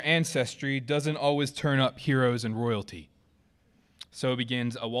Ancestry doesn't always turn up heroes and royalty. So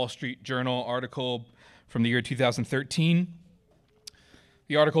begins a Wall Street Journal article from the year 2013.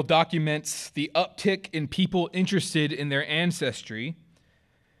 The article documents the uptick in people interested in their ancestry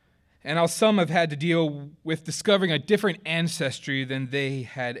and how some have had to deal with discovering a different ancestry than they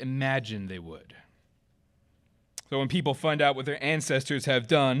had imagined they would. So when people find out what their ancestors have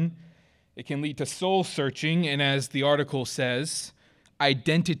done, it can lead to soul searching and, as the article says,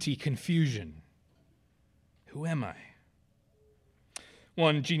 identity confusion. Who am I?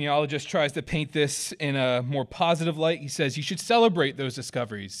 One genealogist tries to paint this in a more positive light. He says you should celebrate those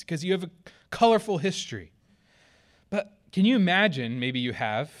discoveries because you have a colorful history. But can you imagine, maybe you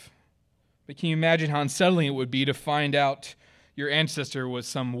have, but can you imagine how unsettling it would be to find out your ancestor was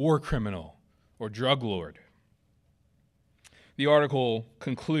some war criminal or drug lord? The article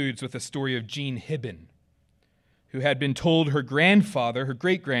concludes with a story of Jean Hibben, who had been told her grandfather, her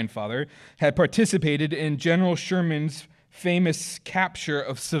great-grandfather, had participated in General Sherman's famous capture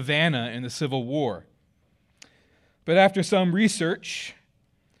of Savannah in the Civil War. But after some research,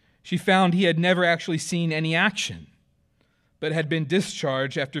 she found he had never actually seen any action, but had been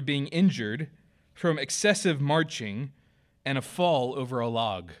discharged after being injured from excessive marching and a fall over a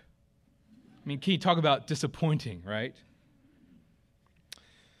log. I mean, can you talk about disappointing, right?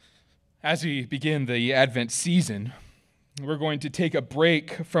 As we begin the Advent season, we're going to take a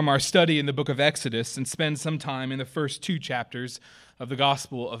break from our study in the book of Exodus and spend some time in the first two chapters of the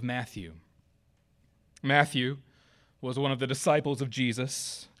Gospel of Matthew. Matthew was one of the disciples of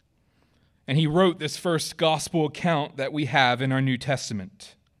Jesus, and he wrote this first gospel account that we have in our New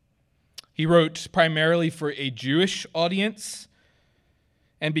Testament. He wrote primarily for a Jewish audience,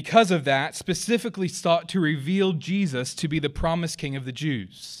 and because of that, specifically sought to reveal Jesus to be the promised king of the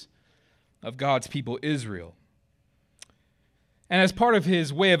Jews, of God's people Israel. And as part of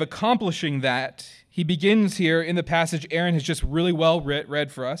his way of accomplishing that, he begins here in the passage Aaron has just really well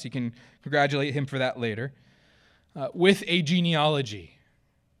read for us. You can congratulate him for that later, with a genealogy,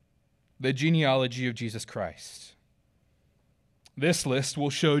 the genealogy of Jesus Christ. This list will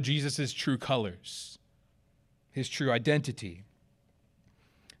show Jesus' true colors, his true identity.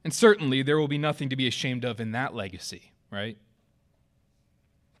 And certainly there will be nothing to be ashamed of in that legacy, right?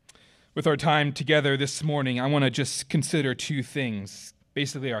 With our time together this morning, I want to just consider two things,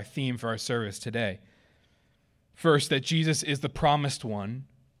 basically our theme for our service today. First, that Jesus is the promised one,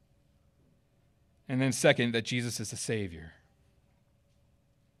 and then second, that Jesus is the Savior.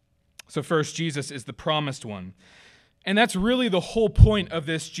 So first, Jesus is the promised one, and that's really the whole point of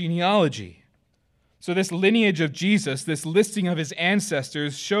this genealogy. So this lineage of Jesus, this listing of his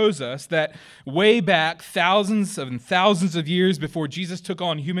ancestors, shows us that way back thousands and thousands of years before Jesus took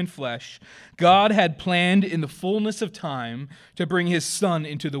on human flesh, God had planned in the fullness of time to bring his Son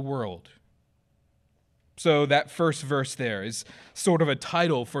into the world. So that first verse there is sort of a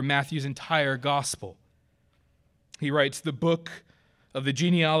title for Matthew's entire gospel. He writes, the book of the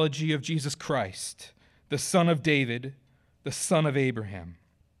genealogy of Jesus Christ, the son of David, the son of Abraham.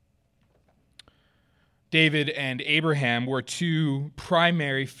 David and Abraham were two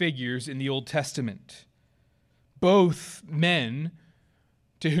primary figures in the Old Testament, both men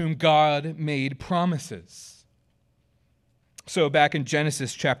to whom God made promises. So back in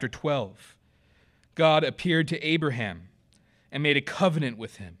Genesis chapter 12, God appeared to Abraham and made a covenant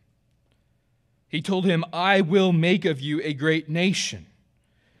with him. He told him, I will make of you a great nation,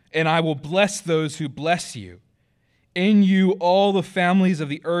 and I will bless those who bless you. In you all the families of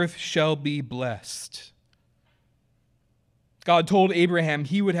the earth shall be blessed. God told Abraham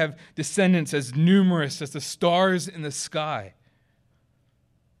he would have descendants as numerous as the stars in the sky.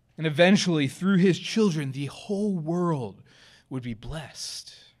 And eventually, through his children, the whole world would be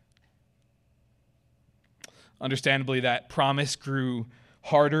blessed. Understandably, that promise grew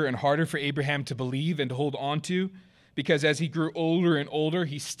harder and harder for Abraham to believe and to hold on to, because as he grew older and older,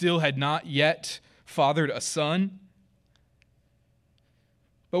 he still had not yet fathered a son.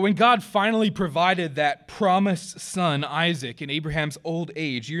 But when God finally provided that promised son, Isaac, in Abraham's old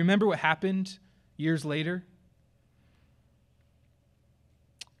age, you remember what happened years later?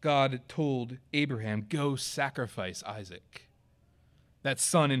 God told Abraham, go sacrifice Isaac, that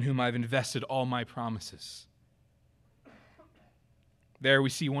son in whom I've invested all my promises. There we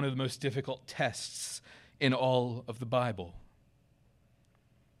see one of the most difficult tests in all of the Bible.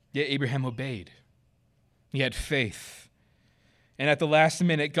 Yet Abraham obeyed. He had faith. And at the last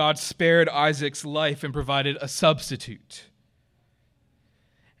minute, God spared Isaac's life and provided a substitute.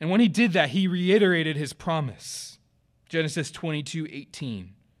 And when he did that, he reiterated his promise. Genesis 22:18.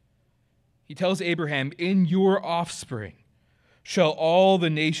 He tells Abraham, in your offspring shall all the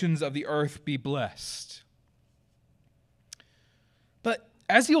nations of the earth be blessed. But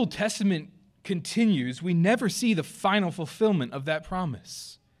as the Old Testament continues, we never see the final fulfillment of that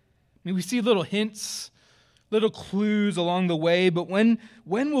promise. I mean, we see little hints, little clues along the way, but when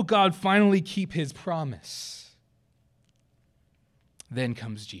will God finally keep his promise? Then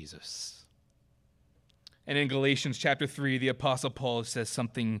comes Jesus. And in Galatians chapter 3, the Apostle Paul says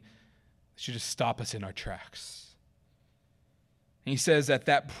something that should just stop us in our tracks. He says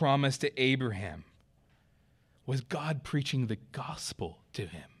that promise to Abraham was God preaching the gospel to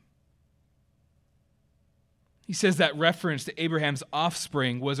him. He says that reference to Abraham's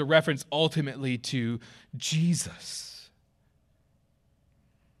offspring was a reference ultimately to Jesus.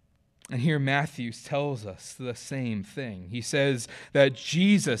 And here Matthew tells us the same thing. He says that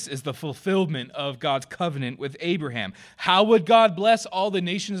Jesus is the fulfillment of God's covenant with Abraham. How would God bless all the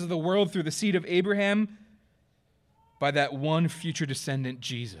nations of the world through the seed of Abraham? By that one future descendant,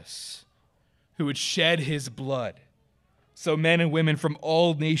 Jesus, who would shed his blood so men and women from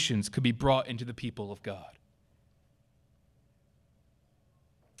all nations could be brought into the people of God.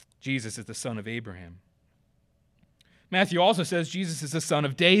 Jesus is the son of Abraham. Matthew also says Jesus is the son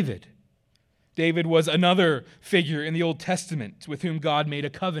of David. David was another figure in the Old Testament with whom God made a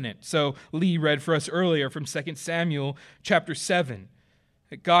covenant. So Lee read for us earlier from 2 Samuel chapter 7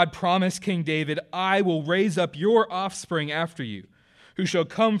 that God promised King David, I will raise up your offspring after you, who shall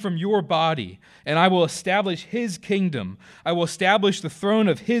come from your body, and I will establish his kingdom. I will establish the throne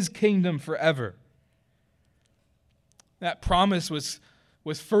of his kingdom forever. That promise was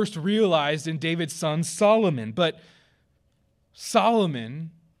first realized in David's son Solomon, but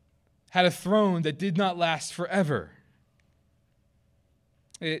Solomon had a throne that did not last forever.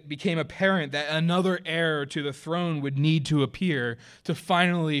 It became apparent that another heir to the throne would need to appear to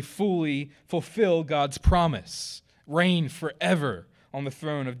finally fully fulfill God's promise, reign forever on the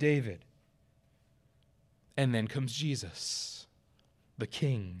throne of David. And then comes Jesus, the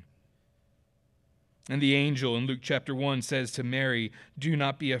King. And the angel in Luke chapter 1 says to Mary, do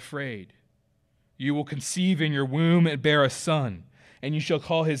not be afraid. You will conceive in your womb and bear a son, and you shall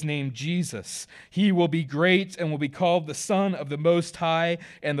call his name Jesus. He will be great and will be called the Son of the Most High,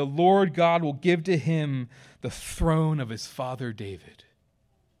 and the Lord God will give to him the throne of his father David.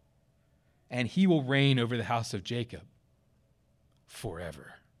 And he will reign over the house of Jacob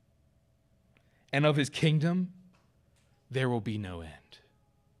forever. And of his kingdom there will be no end.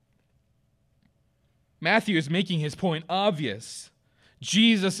 Matthew is making his point obvious.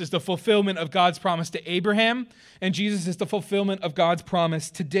 Jesus is the fulfillment of God's promise to Abraham, and Jesus is the fulfillment of God's promise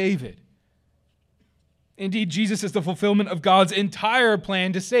to David. Indeed, Jesus is the fulfillment of God's entire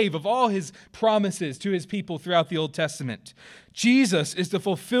plan to save, of all his promises to his people throughout the Old Testament. Jesus is the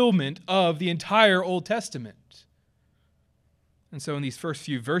fulfillment of the entire Old Testament. And so in these first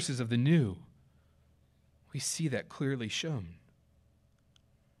few verses of the New, we see that clearly shown.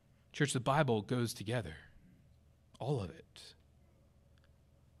 Church, the Bible goes together. All of it.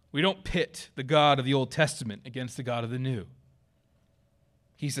 We don't pit the God of the Old Testament against the God of the New.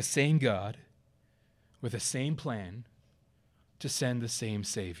 He's the same God with the same plan to send the same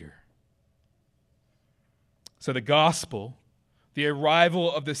Savior. So the gospel, the arrival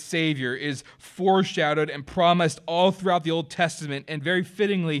of the Savior, is foreshadowed and promised all throughout the Old Testament and very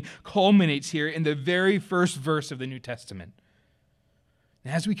fittingly culminates here in the very first verse of the New Testament.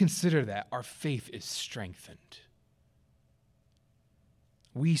 And as we consider that, our faith is strengthened.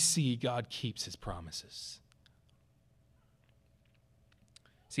 We see God keeps his promises.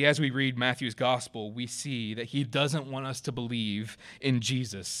 See, as we read Matthew's gospel, we see that he doesn't want us to believe in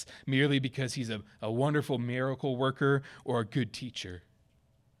Jesus merely because he's a wonderful miracle worker or a good teacher.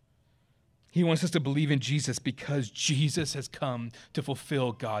 He wants us to believe in Jesus because Jesus has come to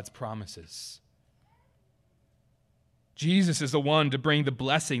fulfill God's promises. Jesus is the one to bring the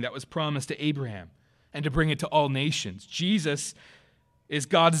blessing that was promised to Abraham and to bring it to all nations. Jesus is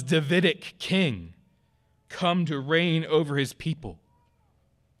God's Davidic king, come to reign over his people.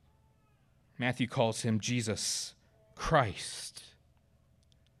 Matthew calls him Jesus Christ.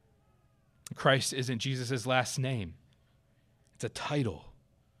 Christ isn't Jesus' last name. It's a title.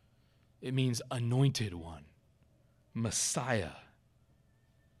 It means anointed one, Messiah.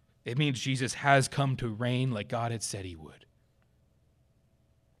 It means Jesus has come to reign like God had said he would.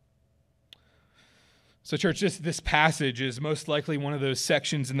 So church, this passage is most likely one of those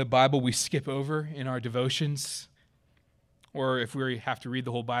sections in the Bible we skip over in our devotions. Or if we have to read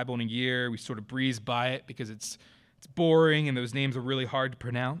the whole Bible in a year, we sort of breeze by it because it's boring and those names are really hard to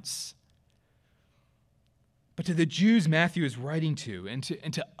pronounce. But to the Jews Matthew is writing to, and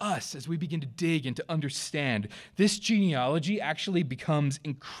to us as we begin to dig and to understand, this genealogy actually becomes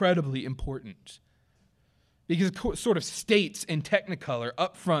incredibly important. Because it sort of states in technicolor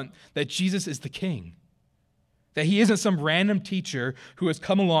up front that Jesus is the king. That he isn't some random teacher who has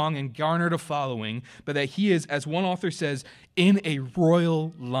come along and garnered a following, but that he is, as one author says, in a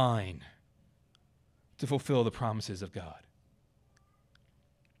royal line to fulfill the promises of God.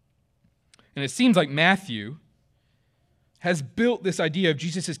 And it seems like Matthew has built this idea of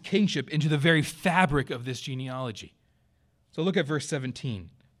Jesus' kingship into the very fabric of this genealogy. So look at verse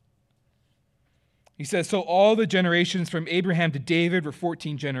 17. He says, "So all the generations from Abraham to David were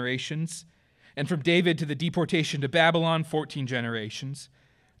 14 generations, and from David to the deportation to Babylon, 14 generations,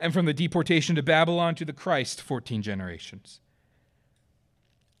 and from the deportation to Babylon to the Christ, 14 generations."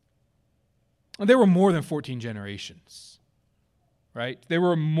 And there were more than 14 generations, right? There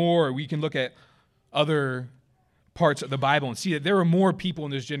were more. We can look at other parts of the Bible and see that there were more people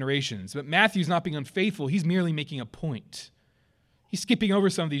in those generations. But Matthew's not being unfaithful. He's merely making a point. He's skipping over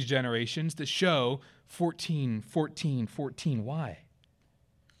some of these generations to show 14, 14, 14. Why?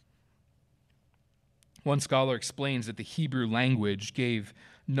 One scholar explains that the Hebrew language gave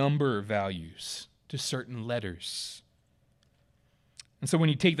number values to certain letters. And so when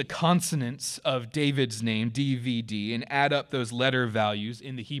you take the consonants of David's name, DVD, and add up those letter values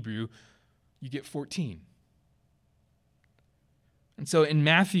in the Hebrew, you get 14. And so in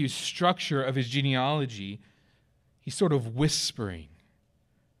Matthew's structure of his genealogy, he's sort of whispering,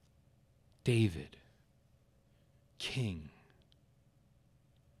 David, king.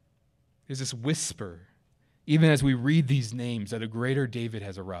 There's this whisper, even as we read these names, that a greater David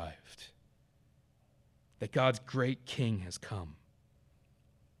has arrived, that God's great king has come.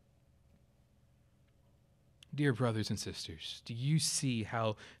 Dear brothers and sisters, do you see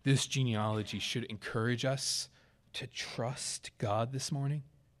how this genealogy should encourage us to trust God this morning?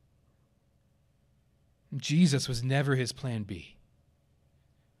 Jesus was never his plan B.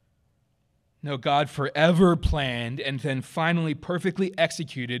 No, God forever planned and then finally perfectly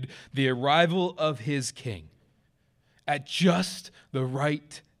executed the arrival of his king. At just the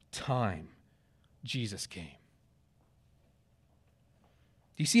right time, Jesus came.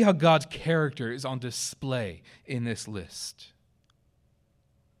 Do you see how God's character is on display in this list?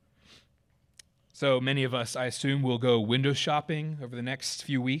 So many of us, I assume, will go window shopping over the next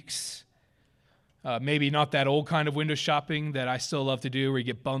few weeks. Maybe not that old kind of window shopping that I still love to do, where you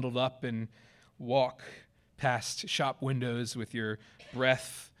get bundled up and walk past shop windows with your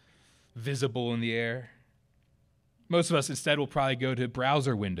breath visible in the air. Most of us instead will probably go to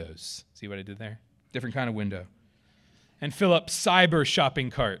browser windows. See what I did there? Different kind of window. And fill up cyber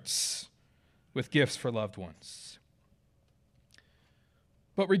shopping carts with gifts for loved ones.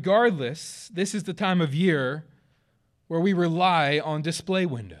 But regardless, this is the time of year where we rely on display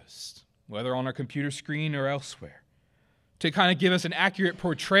windows, whether on our computer screen or elsewhere, to kind of give us an accurate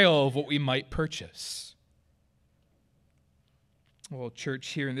portrayal of what we might purchase. Well, church,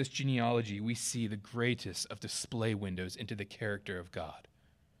 here in this genealogy, we see the greatest of display windows into the character of God.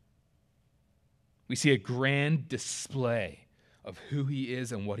 We see a grand display of who he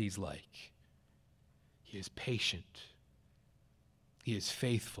is and what he's like. He is patient. He is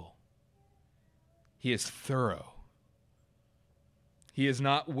faithful. He is thorough. He is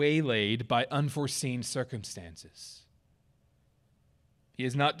not waylaid by unforeseen circumstances. He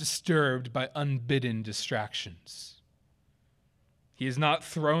is not disturbed by unbidden distractions. He is not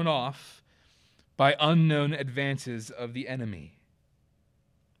thrown off by unknown advances of the enemy.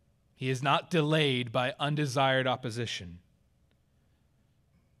 He is not delayed by undesired opposition.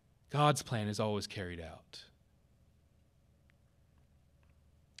 God's plan is always carried out.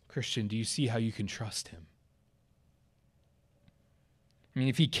 Christian, do you see how you can trust him? I mean,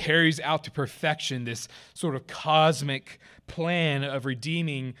 if he carries out to perfection this sort of cosmic plan of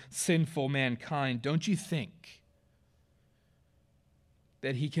redeeming sinful mankind, don't you think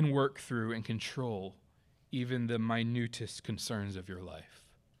that he can work through and control even the minutest concerns of your life?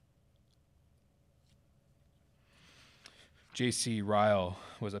 J.C. Ryle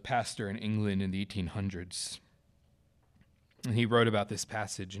was a pastor in England in the 1800s. And he wrote about this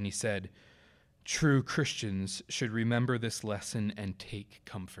passage, and he said, "True Christians should remember this lesson and take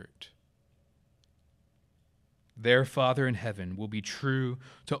comfort. Their Father in heaven will be true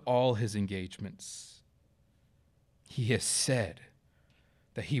to all his engagements. He has said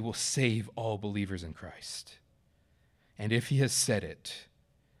that he will save all believers in Christ. And if he has said it,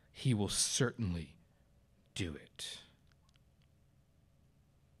 he will certainly do it."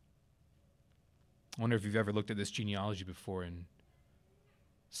 I wonder if you've ever looked at this genealogy before and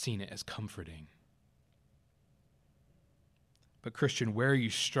seen it as comforting. But Christian, where are you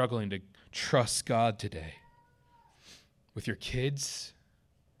struggling to trust God today? With your kids,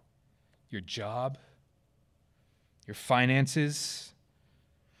 your job, your finances,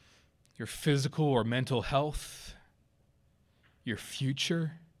 your physical or mental health, your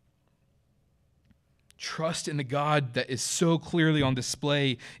future? Trust in the God that is so clearly on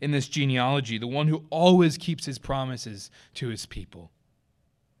display in this genealogy, the one who always keeps his promises to his people.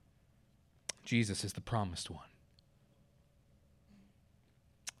 Jesus is the promised one.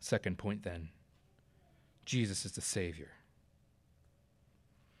 Second point then, Jesus is the Savior.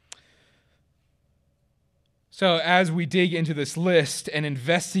 So as we dig into this list and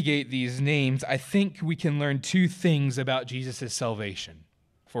investigate these names, I think we can learn two things about Jesus' salvation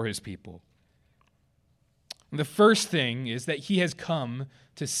for his people. The first thing is that he has come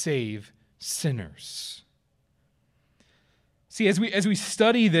to save sinners. See, as we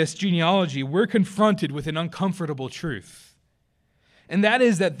study this genealogy, we're confronted with an uncomfortable truth. And that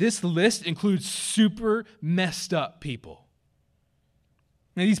is that this list includes super messed up people.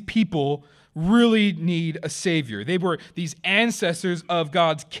 Now, these people really need a savior. They were these ancestors of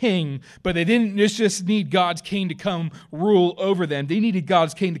God's king, but they didn't just need God's king to come rule over them. They needed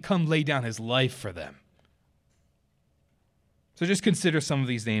God's king to come lay down his life for them. So just consider some of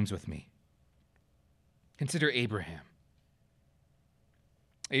these names with me. Consider Abraham.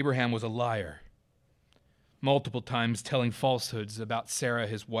 Abraham was a liar, multiple times telling falsehoods about Sarah,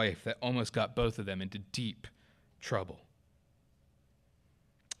 his wife, that almost got both of them into deep trouble.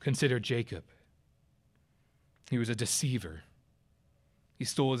 Consider Jacob. He was a deceiver. He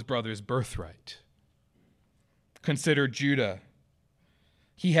stole his brother's birthright. Consider Judah.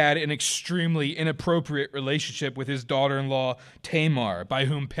 He had an extremely inappropriate relationship with his daughter-in-law Tamar, by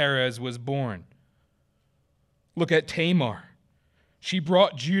whom Perez was born. Look at Tamar. She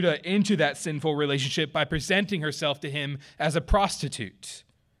brought Judah into that sinful relationship by presenting herself to him as a prostitute.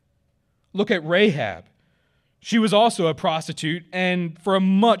 Look at Rahab. She was also a prostitute, and for a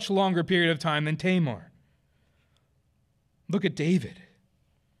much longer period of time than Tamar. Look at David.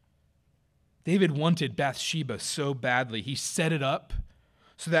 David wanted Bathsheba so badly, he set it up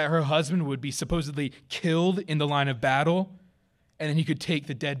so that her husband would be supposedly killed in the line of battle, and then he could take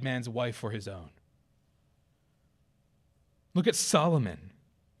the dead man's wife for his own. Look at Solomon.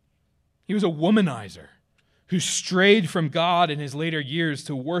 He was a womanizer who strayed from God in his later years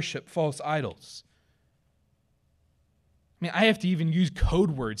to worship false idols. I mean, I have to even use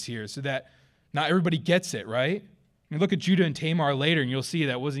code words here so that not everybody gets it, right? I mean, look at Judah and Tamar later, and you'll see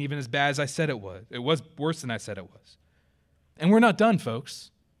that wasn't even as bad as I said it was. It was worse than I said it was. And we're not done,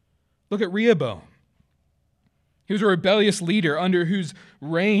 folks. Look at Rehoboam. He was a rebellious leader under whose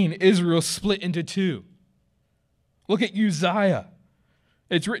reign Israel split into two. Look at Uzziah.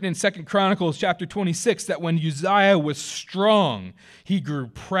 It's written in 2 Chronicles chapter 26 that when Uzziah was strong, he grew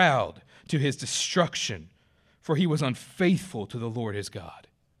proud to his destruction, for he was unfaithful to the Lord his God.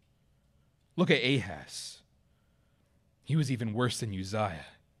 Look at Ahaz. He was even worse than Uzziah,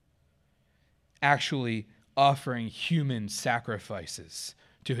 actually offering human sacrifices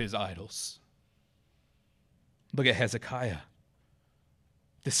to his idols. Look at Hezekiah,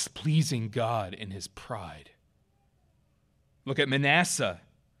 displeasing God in his pride. Look at Manasseh.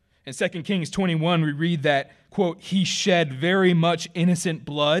 In 2 Kings 21, we read that, quote, he shed very much innocent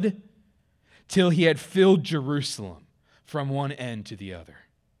blood till he had filled Jerusalem from one end to the other.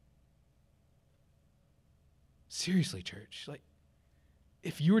 Seriously, church,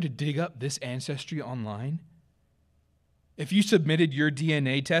 if you were to dig up this ancestry online, if you submitted your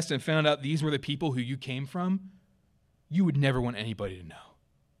DNA test and found out these were the people who you came from, you would never want anybody to know.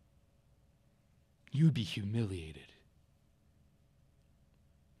 You would be humiliated.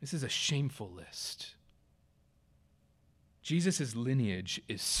 This is a shameful list. Jesus' lineage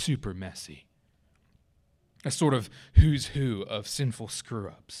is super messy. A sort of who's who of sinful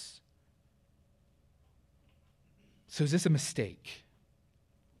screw-ups. So is this a mistake?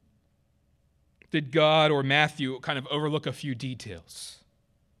 Did God or Matthew kind of overlook a few details?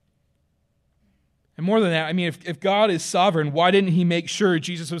 And more than that, I mean, if God is sovereign, why didn't he make sure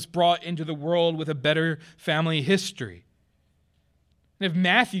Jesus was brought into the world with a better family history? And if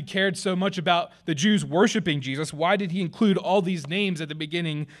Matthew cared so much about the Jews worshiping Jesus, why did he include all these names at the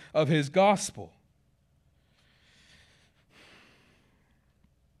beginning of his gospel?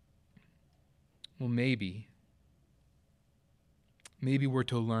 Well, maybe we're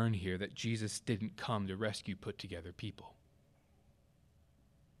to learn here that Jesus didn't come to rescue put-together people.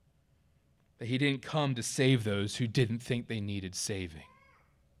 That he didn't come to save those who didn't think they needed saving.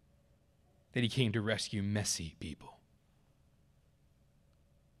 That he came to rescue messy people.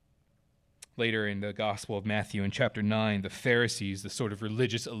 Later in the Gospel of Matthew in chapter 9, the Pharisees, the sort of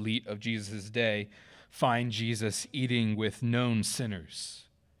religious elite of Jesus' day, find Jesus eating with known sinners.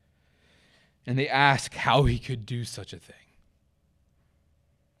 And they ask how he could do such a thing.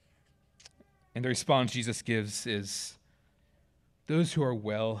 And the response Jesus gives is, "Those who are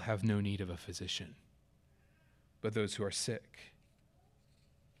well have no need of a physician, but those who are sick.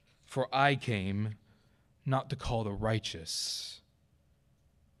 For I came not to call the righteous,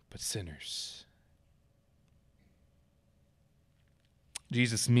 but sinners."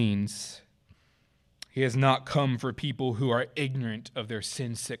 Jesus means he has not come for people who are ignorant of their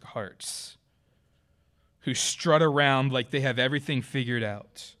sin-sick hearts, who strut around like they have everything figured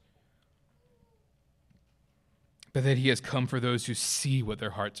out, but that he has come for those who see what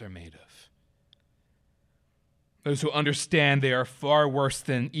their hearts are made of. Those who understand they are far worse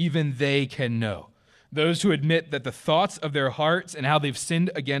than even they can know. Those who admit that the thoughts of their hearts and how they've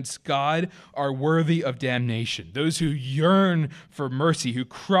sinned against God are worthy of damnation. Those who yearn for mercy, who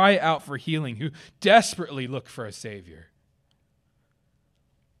cry out for healing, who desperately look for a Savior.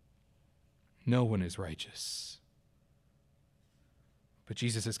 No one is righteous. But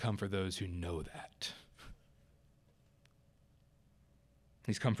Jesus has come for those who know that.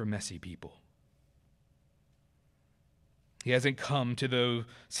 He's come for messy people. He hasn't come to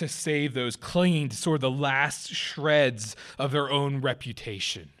save those clinging to sort of the last shreds of their own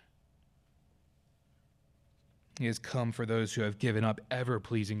reputation. He has come for those who have given up ever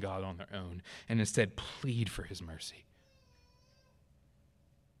pleasing God on their own and instead plead for his mercy.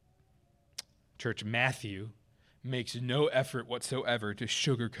 Church, Matthew makes no effort whatsoever to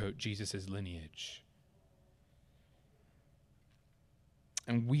sugarcoat Jesus' lineage.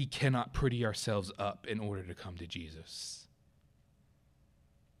 And we cannot pretty ourselves up in order to come to Jesus.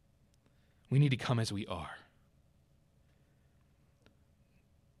 We need to come as we are.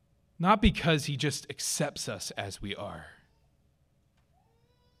 Not because he just accepts us as we are,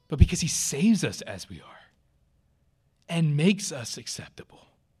 but because he saves us as we are and makes us acceptable.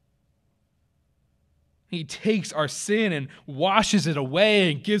 He takes our sin and washes it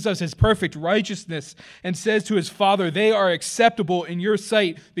away and gives us his perfect righteousness and says to his Father, "They are acceptable in your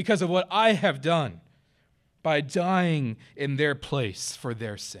sight because of what I have done by dying in their place for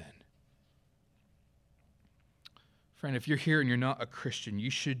their sin." Friend, if you're here and you're not a Christian, you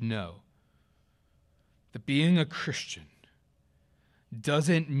should know that being a Christian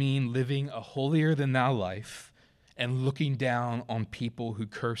doesn't mean living a holier-than-thou life and looking down on people who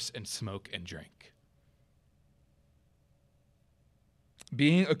curse and smoke and drink.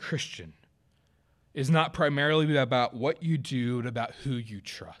 Being a Christian is not primarily about what you do, but about who you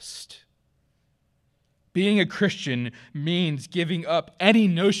trust. Being a Christian means giving up any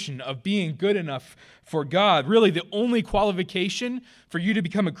notion of being good enough for God. Really, the only qualification for you to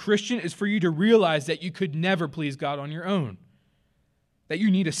become a Christian is for you to realize that you could never please God on your own. That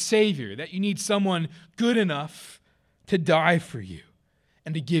you need a Savior, that you need someone good enough to die for you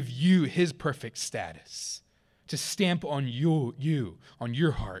and to give you his perfect status, to stamp on you, on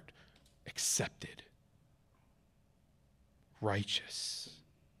your heart, accepted, righteous,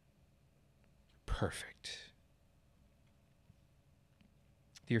 perfect.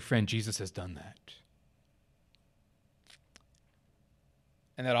 Dear friend, Jesus has done that.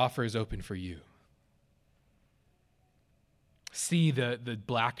 And that offer is open for you. See the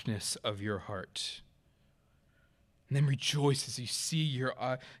blackness of your heart. And then rejoice as you see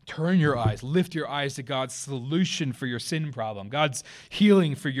turn your eyes, lift your eyes to God's solution for your sin problem, God's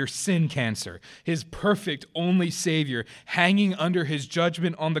healing for your sin cancer, his perfect only Savior hanging under his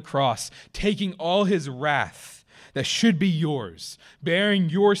judgment on the cross, taking all his wrath that should be yours, bearing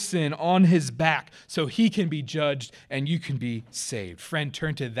your sin on his back so he can be judged and you can be saved. Friend,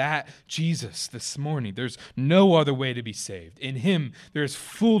 turn to that Jesus this morning. There's no other way to be saved. In him, there's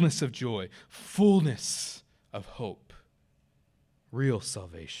fullness of joy, fullness of hope, real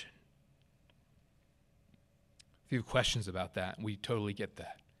salvation. If you have questions about that, we totally get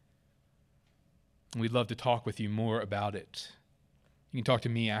that. We'd love to talk with you more about it. You can talk to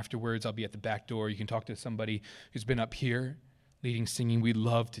me afterwards. I'll be at the back door. You can talk to somebody who's been up here leading singing. We'd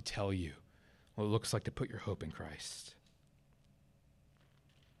love to tell you what it looks like to put your hope in Christ.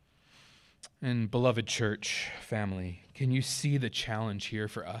 And beloved church family, can you see the challenge here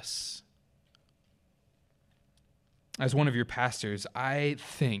for us? As one of your pastors, I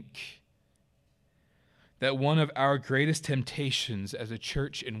think that one of our greatest temptations as a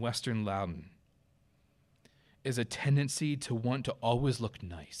church in Western Loudoun is a tendency to want to always look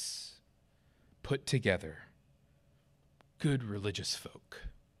nice, put together, good religious folk.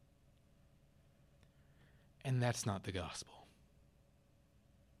 And that's not the gospel.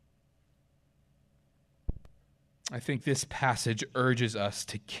 I think this passage urges us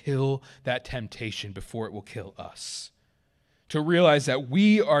to kill that temptation before it will kill us. To realize that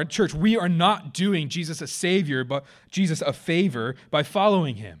we are not doing Jesus a savior, but Jesus a favor by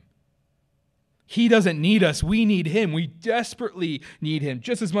following him. He doesn't need us. We need him. We desperately need him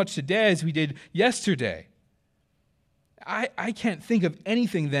just as much today as we did yesterday. I can't think of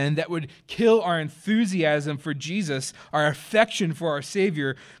anything then that would kill our enthusiasm for Jesus, our affection for our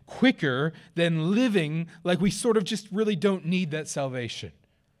Savior, quicker than living like we sort of just really don't need that salvation.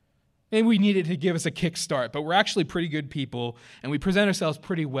 Maybe we need it to give us a kickstart, but we're actually pretty good people, and we present ourselves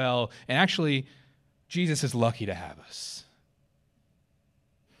pretty well, and actually, Jesus is lucky to have us.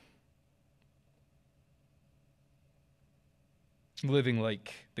 Living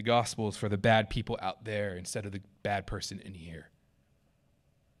like the gospel is for the bad people out there instead of the bad person in here.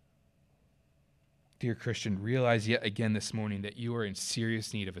 Dear Christian, realize yet again this morning that you are in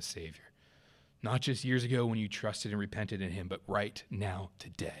serious need of a Savior. Not just years ago when you trusted and repented in him, but right now,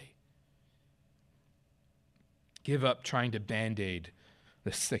 today. Give up trying to band-aid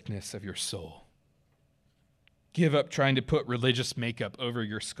the sickness of your soul. Give up trying to put religious makeup over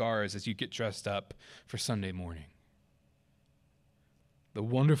your scars as you get dressed up for Sunday morning. The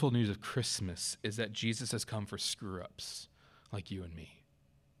wonderful news of Christmas is that Jesus has come for screw-ups like you and me.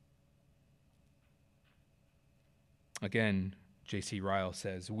 Again, J.C. Ryle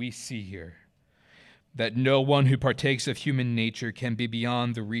says, we see here that no one who partakes of human nature can be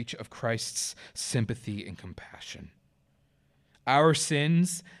beyond the reach of Christ's sympathy and compassion. Our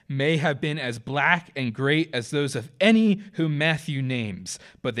sins may have been as black and great as those of any whom Matthew names,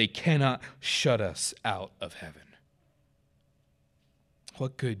 but they cannot shut us out of heaven.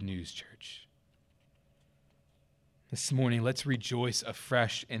 What good news, church. This morning, let's rejoice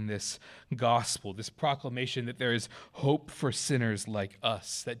afresh in this gospel, this proclamation that there is hope for sinners like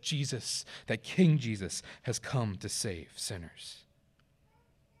us, that Jesus, that King Jesus has come to save sinners.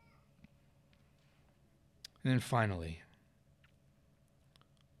 And then finally,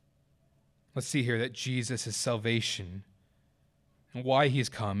 let's see here that Jesus' salvation and why he's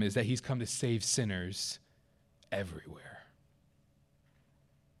come is that he's come to save sinners everywhere.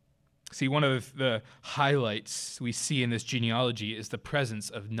 See, one of the highlights we see in this genealogy is the presence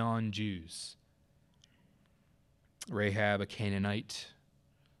of non-Jews. Rahab, a Canaanite,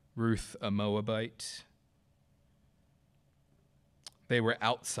 Ruth, a Moabite. They were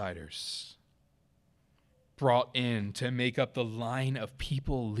outsiders, brought in to make up the line of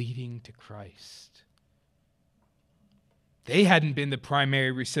people leading to Christ. They hadn't been the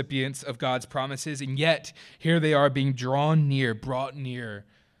primary recipients of God's promises, and yet here they are being drawn near, brought near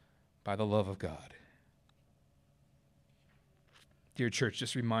by the love of God. Dear church,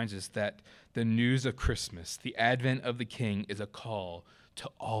 this reminds us that the news of Christmas, the advent of the King, is a call to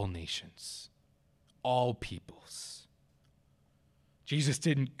all nations, all peoples. Jesus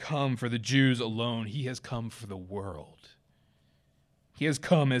didn't come for the Jews alone. He has come for the world. He has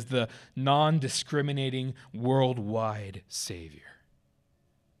come as the non-discriminating worldwide Savior.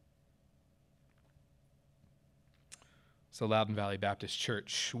 So Loudoun Valley Baptist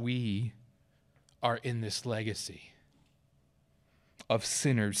Church, we are in this legacy of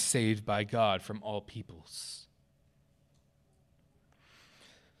sinners saved by God from all peoples.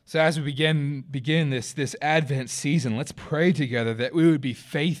 So as we begin this Advent season, let's pray together that we would be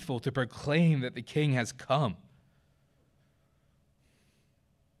faithful to proclaim that the King has come.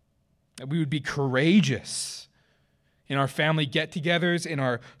 That we would be courageous in our family get-togethers, in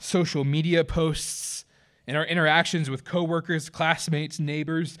our social media posts, in our interactions with coworkers, classmates,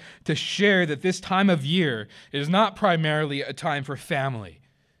 neighbors, to share that this time of year is not primarily a time for family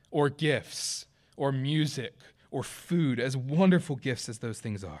or gifts or music or food, as wonderful gifts as those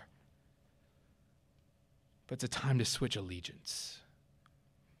things are. But it's a time to switch allegiance,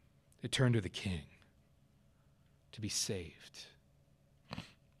 to turn to the King, to be saved.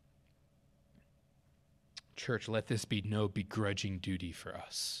 Church, let this be no begrudging duty for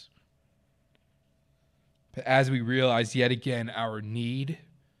us. But as we realize yet again our need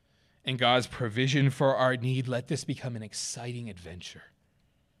and God's provision for our need, let this become an exciting adventure.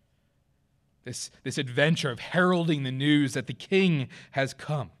 This adventure of heralding the news that the King has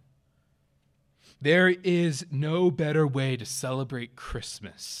come. There is no better way to celebrate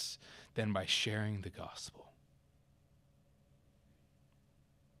Christmas than by sharing the gospel.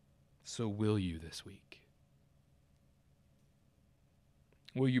 So will you this week?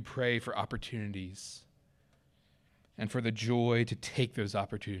 Will you pray for opportunities and for the joy to take those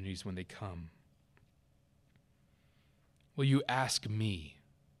opportunities when they come? Will you ask me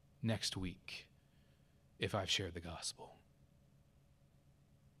next week if I've shared the gospel?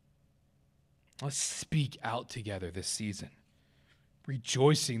 Let's speak out together this season,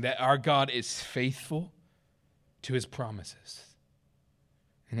 rejoicing that our God is faithful to his promises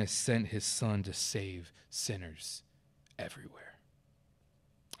and has sent his Son to save sinners everywhere.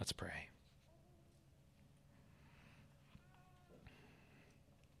 Let's pray.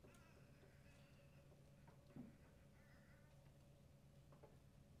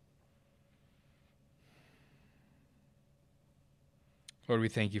 Lord, we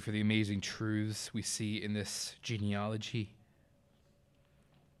thank you for the amazing truths we see in this genealogy.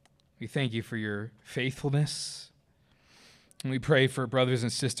 We thank you for your faithfulness. And we pray for brothers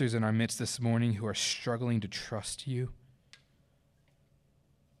and sisters in our midst this morning who are struggling to trust you.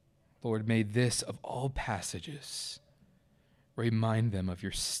 Lord, may this, of all passages, remind them of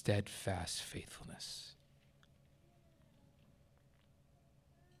your steadfast faithfulness.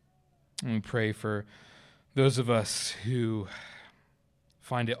 And we pray for those of us who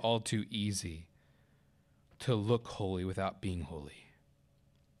find it all too easy to look holy without being holy.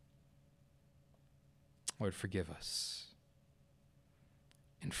 Lord, forgive us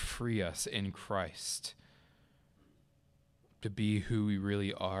and free us in Christ to be who we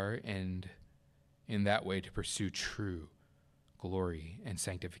really are, and in that way to pursue true glory and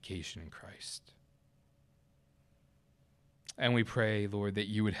sanctification in Christ. And we pray, Lord, that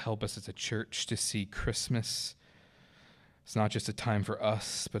you would help us as a church to see Christmas. It's not just a time for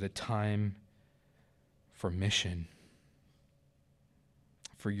us, but a time for mission,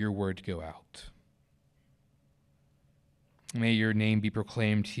 for your word to go out. May your name be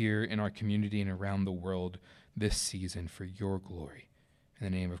proclaimed here in our community and around the world this season for your glory. In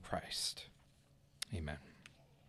the name of Christ, amen.